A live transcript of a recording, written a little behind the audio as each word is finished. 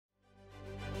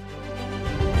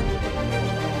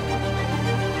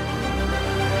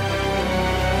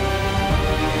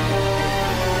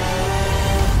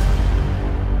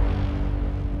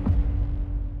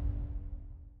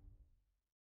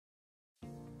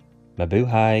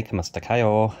Mabuhay, kamasta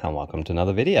kayo, and welcome to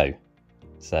another video.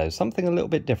 So something a little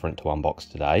bit different to unbox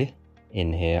today.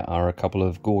 In here are a couple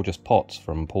of gorgeous pots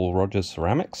from Paul Rogers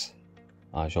Ceramics.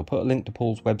 I shall put a link to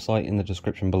Paul's website in the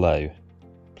description below.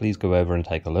 Please go over and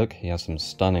take a look. He has some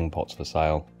stunning pots for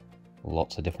sale.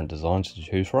 Lots of different designs to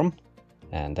choose from,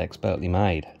 and expertly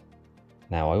made.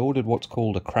 Now I ordered what's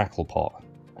called a Crackle pot.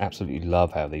 Absolutely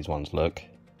love how these ones look.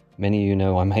 Many of you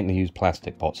know I mainly use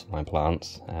plastic pots for my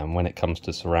plants, and when it comes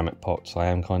to ceramic pots I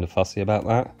am kind of fussy about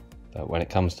that. But when it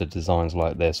comes to designs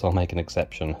like this I'll make an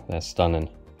exception. They're stunning.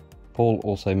 Paul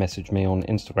also messaged me on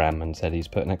Instagram and said he's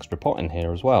put an extra pot in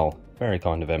here as well. Very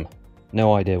kind of him.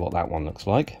 No idea what that one looks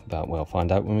like, but we'll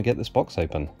find out when we get this box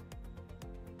open.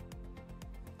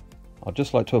 I'd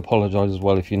just like to apologise as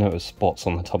well if you notice spots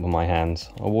on the top of my hands.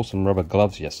 I wore some rubber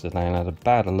gloves yesterday and had a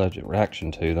bad allergic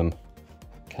reaction to them.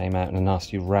 Came out in a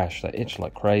nasty rash that itched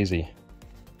like crazy.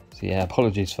 So yeah,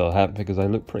 apologies for that because they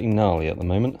look pretty gnarly at the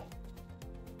moment.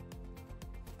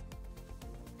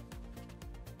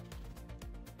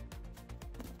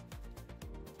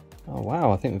 Oh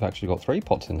wow, I think we've actually got 3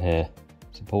 pots in here.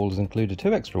 So Paul has included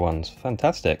 2 extra ones.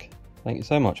 Fantastic. Thank you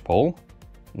so much, Paul.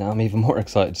 Now I'm even more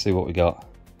excited to see what we got.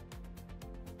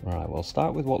 Right, we'll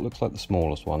start with what looks like the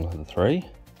smallest one of the 3.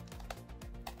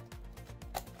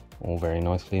 All very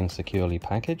nicely and securely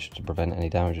packaged to prevent any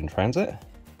damage in transit.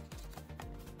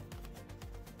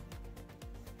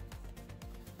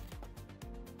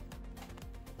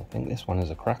 I think this one is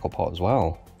a Crackle pot as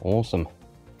well. Awesome.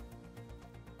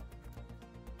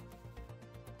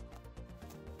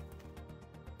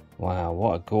 Wow,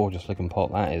 what a gorgeous looking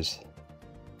pot that is.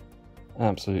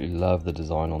 Absolutely love the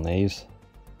design on these.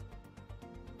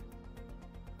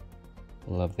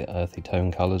 Love the earthy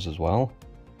tone colours as well.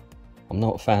 I'm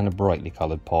not a fan of brightly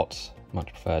coloured pots,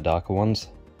 much prefer darker ones.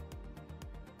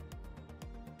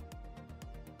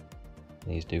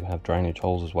 These do have drainage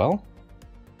holes as well.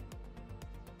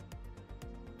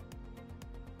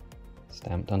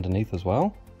 Stamped underneath as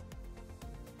well.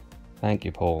 Thank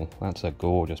you, Paul, that's a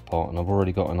gorgeous pot, and I've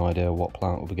already got an idea of what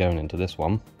plant will be going into this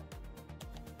one.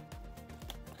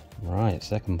 Right,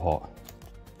 second pot.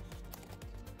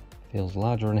 Feels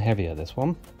larger and heavier, this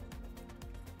one.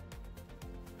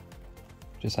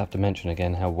 Just have to mention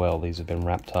again how well these have been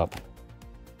wrapped up.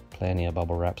 Plenty of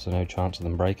bubble wrap, so no chance of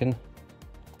them breaking.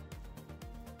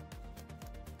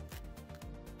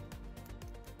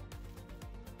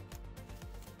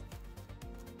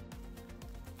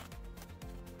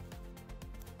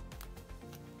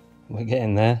 We're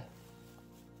getting there.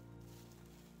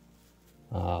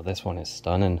 Ah, this one is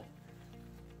stunning.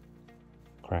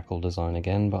 Crackle design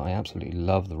again, but I absolutely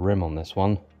love the rim on this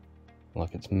one.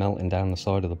 Like it's melting down the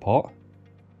side of the pot.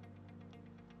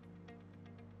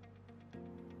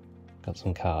 Got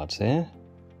some cards here.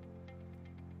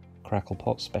 Crackle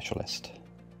pot specialist.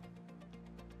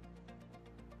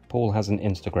 Paul has an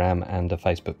Instagram and a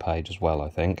Facebook page as well, I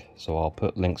think, so I'll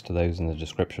put links to those in the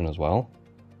description as well.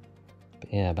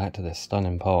 But yeah, back to this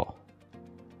stunning pot.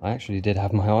 I actually did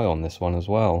have my eye on this one as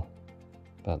well,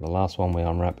 but the last one we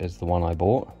unwrapped is the one I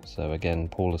bought, so again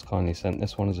Paul has kindly sent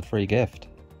this one as a free gift.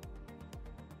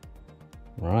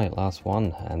 Right, last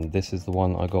one, and this is the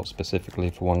one I got specifically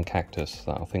for one cactus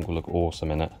that I think will look awesome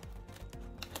in it.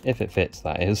 If it fits,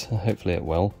 that is. Hopefully it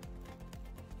will.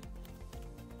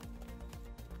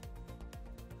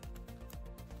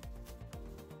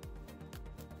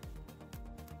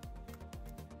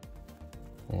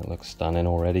 It looks stunning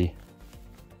already.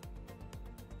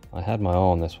 I had my eye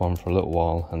on this one for a little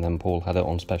while and then Paul had it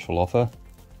on special offer,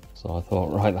 so I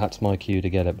thought, right, that's my cue to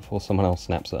get it before someone else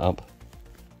snaps it up.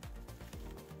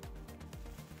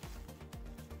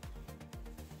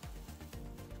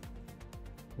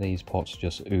 These pots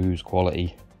just ooze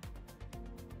quality.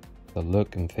 The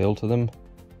look and feel to them.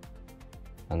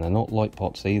 And they're not light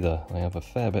pots either, they have a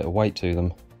fair bit of weight to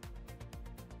them.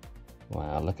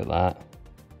 Wow, look at that.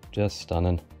 Just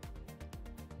stunning.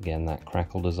 Again, that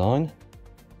Crackle design.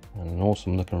 And an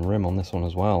awesome looking rim on this one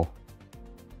as well.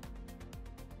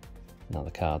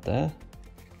 Another card there.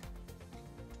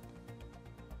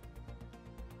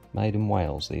 Made in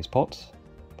Wales, these pots.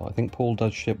 But I think Paul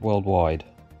does ship worldwide.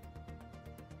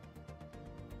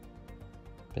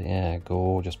 But yeah,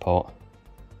 gorgeous pot.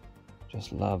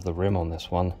 Just love the rim on this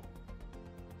one.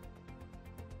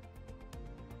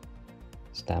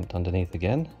 Stamped underneath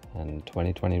again, and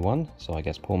 2021, so I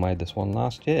guess Paul made this one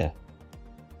last year.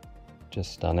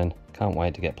 Just stunning. Can't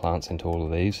wait to get plants into all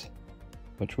of these,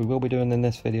 which we will be doing in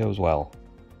this video as well.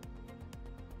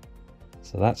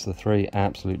 So that's the 3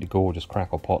 absolutely gorgeous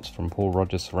Crackle pots from Paul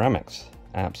Rogers Ceramics.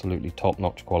 Absolutely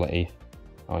top-notch quality.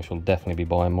 I shall definitely be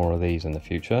buying more of these in the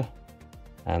future.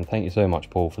 And thank you so much,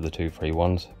 Paul, for the 2 free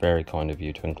ones. Very kind of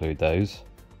you to include those.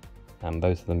 And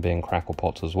both of them being Crackle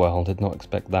pots as well. Did not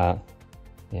expect that.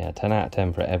 Yeah, 10 out of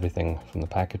 10 for everything, from the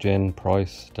packaging,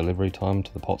 price, delivery time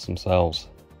to the pots themselves.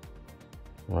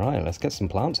 Right, let's get some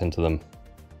plants into them.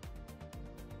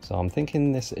 So I'm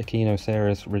thinking this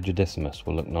Echinocereus rigidissimus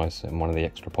will look nice in one of the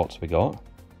extra pots we got.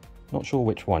 Not sure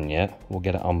which one yet. We'll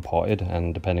get it unpotted,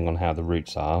 and depending on how the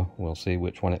roots are, we'll see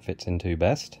which one it fits into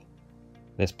best.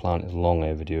 This plant is long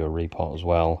overdue a repot as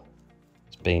well.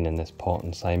 It's been in this pot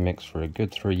and same mix for a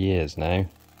good 3 years now,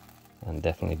 and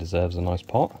definitely deserves a nice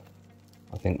pot.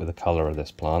 I think with the colour of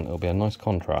this plant it'll be a nice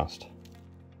contrast.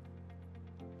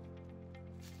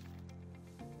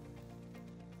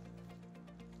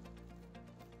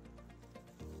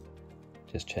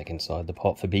 Just check inside the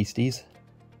pot for beasties.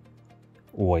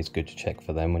 Always good to check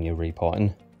for them when you're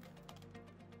repotting.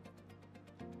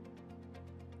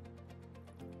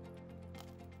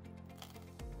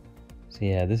 So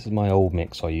yeah, this is my old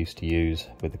mix I used to use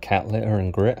with the cat litter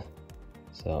and grit.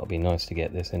 So it'll be nice to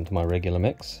get this into my regular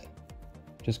mix.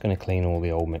 Just going to clean all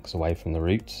the old mix away from the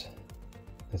roots.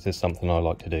 This is something I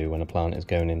like to do when a plant is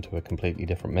going into a completely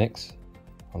different mix.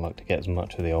 I like to get as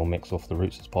much of the old mix off the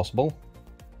roots as possible.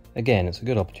 Again, it's a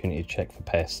good opportunity to check for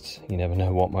pests. You never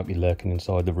know what might be lurking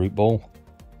inside the root ball.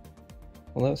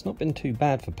 Although it's not been too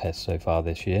bad for pests so far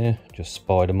this year, just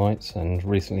spider mites and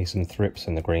recently some thrips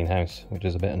in the greenhouse, which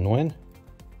is a bit annoying.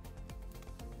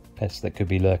 Pests that could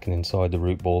be lurking inside the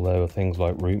root ball though are things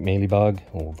like root mealybug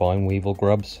or vine weevil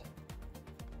grubs.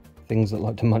 Things that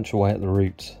like to munch away at the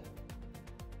roots.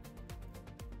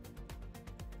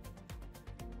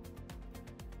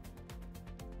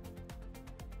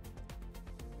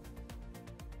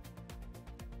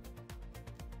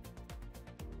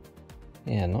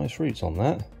 Yeah, nice roots on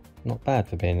that. Not bad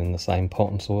for being in the same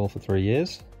pot and soil for 3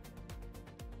 years.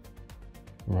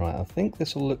 Right, I think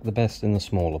this will look the best in the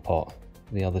smaller pot.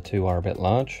 The other two are a bit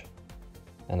large.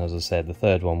 And as I said, the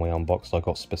third one we unboxed I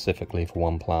got specifically for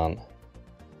one plant.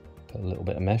 Put a little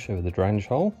bit of mesh over the drainage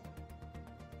hole.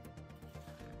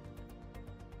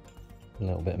 A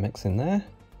little bit of mix in there.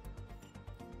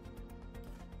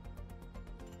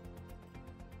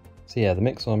 So yeah, the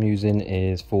mix I'm using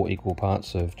is 4 equal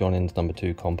parts of John Innes No.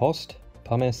 2 compost,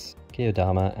 pumice,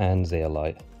 Keodama and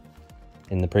zeolite.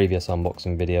 In the previous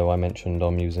unboxing video I mentioned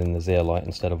I'm using the zeolite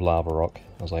instead of lava rock,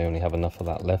 as I only have enough of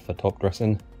that left for top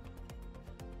dressing.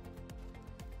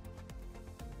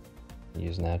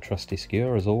 Using our trusty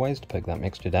skewer as always to poke that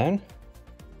mixture down.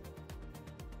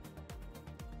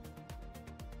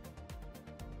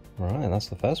 Right, that's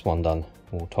the first one done.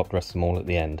 We'll top dress them all at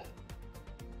the end.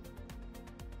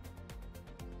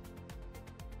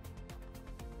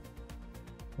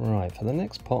 Right, for the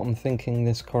next pot I'm thinking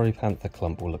this Coryphantha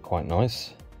clump will look quite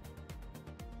nice.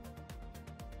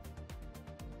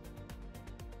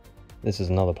 This is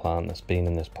another plant that's been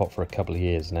in this pot for a couple of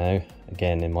years now,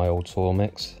 again in my old soil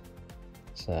mix,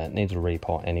 so it needs a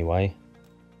repot anyway.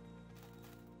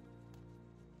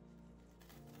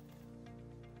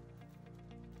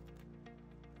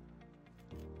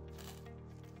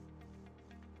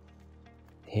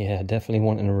 Yeah, definitely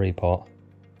wanting a repot.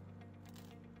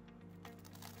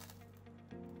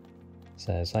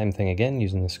 So same thing again,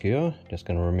 using the skewer, just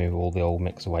going to remove all the old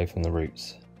mix away from the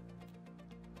roots.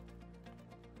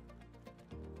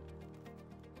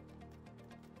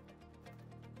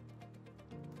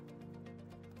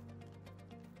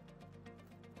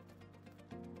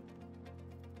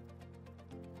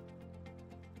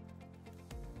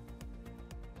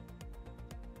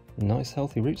 Nice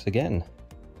healthy roots again.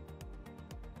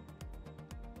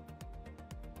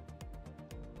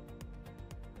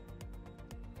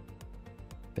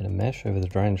 Bit of mesh over the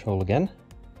drainage hole again.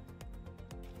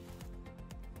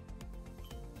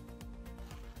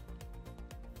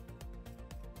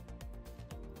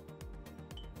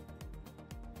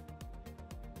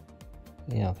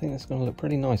 Yeah, I think that's going to look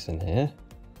pretty nice in here.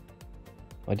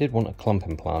 I did want a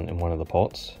clumping plant in one of the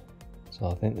pots, so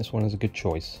I think this one is a good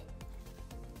choice.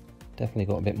 Definitely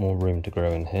got a bit more room to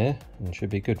grow in here, and should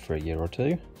be good for a year or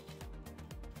two.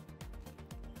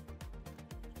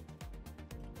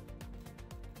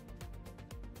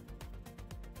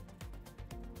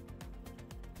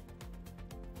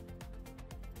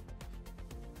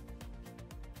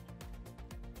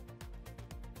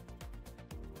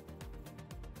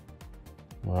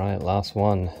 Right, last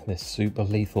one, this super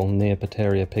lethal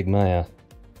Neoporteria pygmaea.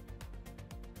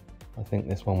 I think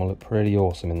this one will look pretty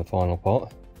awesome in the final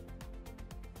pot.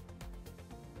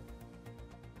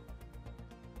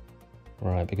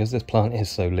 Right, because this plant is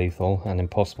so lethal and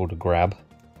impossible to grab,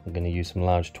 I'm going to use some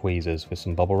large tweezers with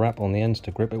some bubble wrap on the ends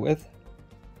to grip it with.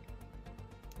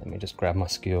 Let me just grab my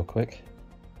skewer quick.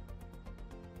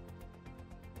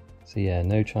 So yeah,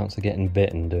 no chance of getting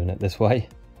bitten doing it this way.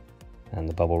 And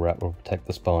the bubble wrap will protect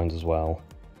the spines as well.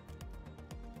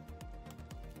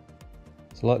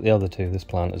 So like the other two, this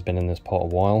plant has been in this pot a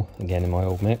while, again in my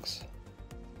old mix.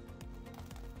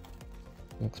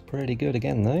 Looks pretty good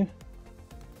again though.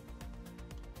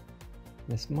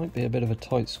 This might be a bit of a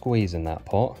tight squeeze in that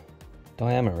pot.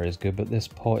 Diameter is good, but this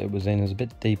pot it was in is a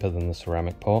bit deeper than the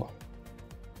ceramic pot.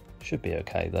 Should be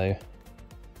okay though.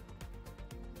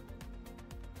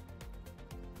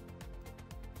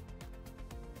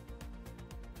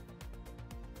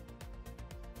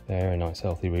 Very nice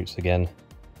healthy roots again.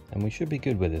 And we should be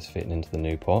good with this fitting into the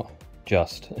new pot.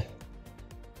 Just.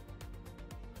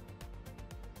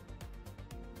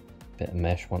 Bit of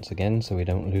mesh once again so we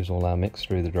don't lose all our mix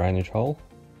through the drainage hole.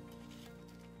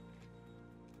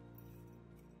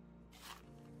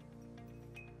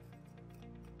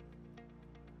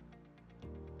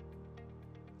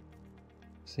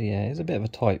 So yeah, it's a bit of a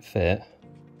tight fit.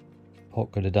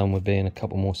 Pot could have done with being a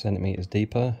couple more centimetres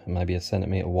deeper and maybe a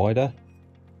centimetre wider.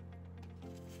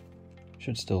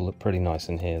 Should still look pretty nice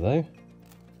in here though.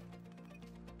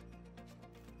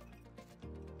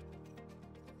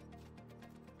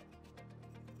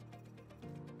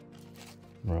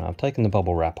 Right, I've taken the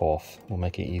bubble wrap off. We'll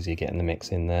make it easier getting the mix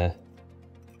in there.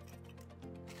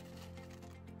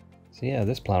 So yeah,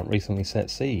 this plant recently set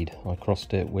seed. I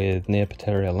crossed it with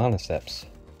Neoporteria laniceps.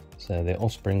 So the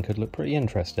offspring could look pretty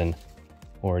interesting.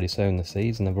 Already sown the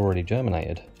seeds and they've already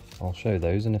germinated. I'll show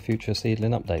those in a future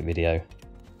seedling update video.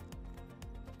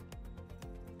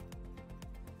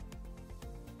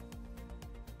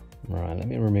 Right, let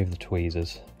me remove the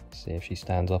tweezers, see if she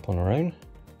stands up on her own.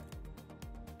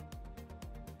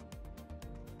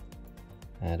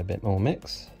 Add a bit more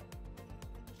mix.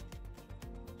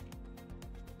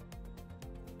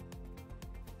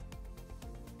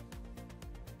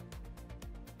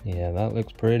 Yeah, that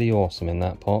looks pretty awesome in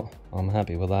that pot. I'm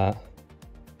happy with that.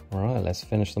 Alright, let's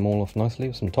finish them all off nicely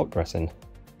with some top dressing.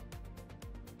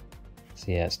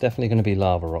 So yeah, it's definitely going to be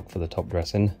lava rock for the top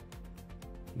dressing.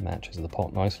 Matches the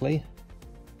pot nicely.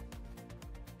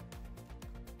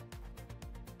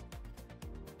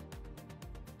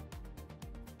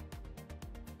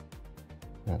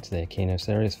 That's the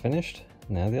Echinocereus finished.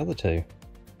 Now the other two.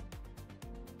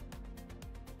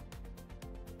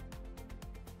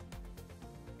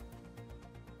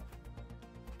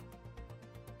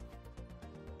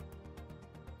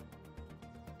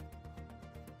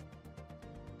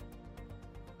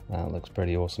 That looks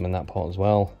pretty awesome in that pot as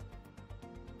well.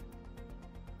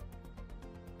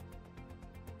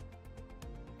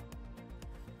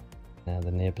 Now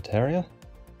the Neoporteria.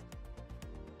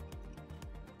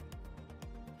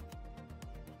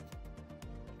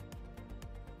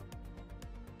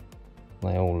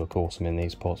 They all look awesome in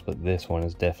these pots, but this one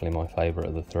is definitely my favourite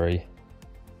of the three.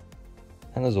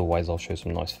 And as always, I'll show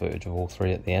some nice footage of all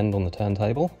three at the end on the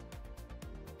turntable.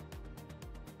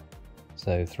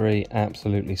 So 3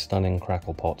 absolutely stunning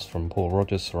Crackle pots from Paul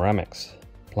Rogers Ceramics.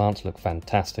 Plants look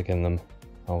fantastic in them.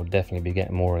 I will definitely be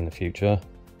getting more in the future.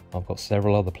 I've got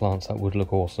several other plants that would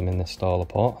look awesome in this style of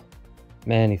pot.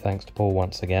 Many thanks to Paul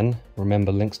once again.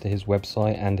 Remember, links to his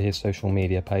website and his social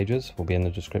media pages will be in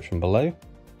the description below.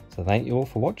 So thank you all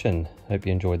for watching. Hope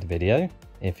you enjoyed the video.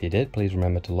 If you did, please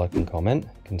remember to like and comment.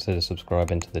 Consider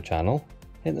subscribing to the channel.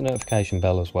 Hit the notification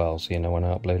bell as well so you know when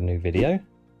I upload a new video.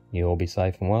 You all be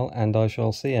safe and well, and I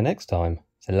shall see you next time.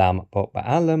 Salamat po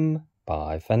paalam.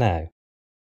 Bye for now.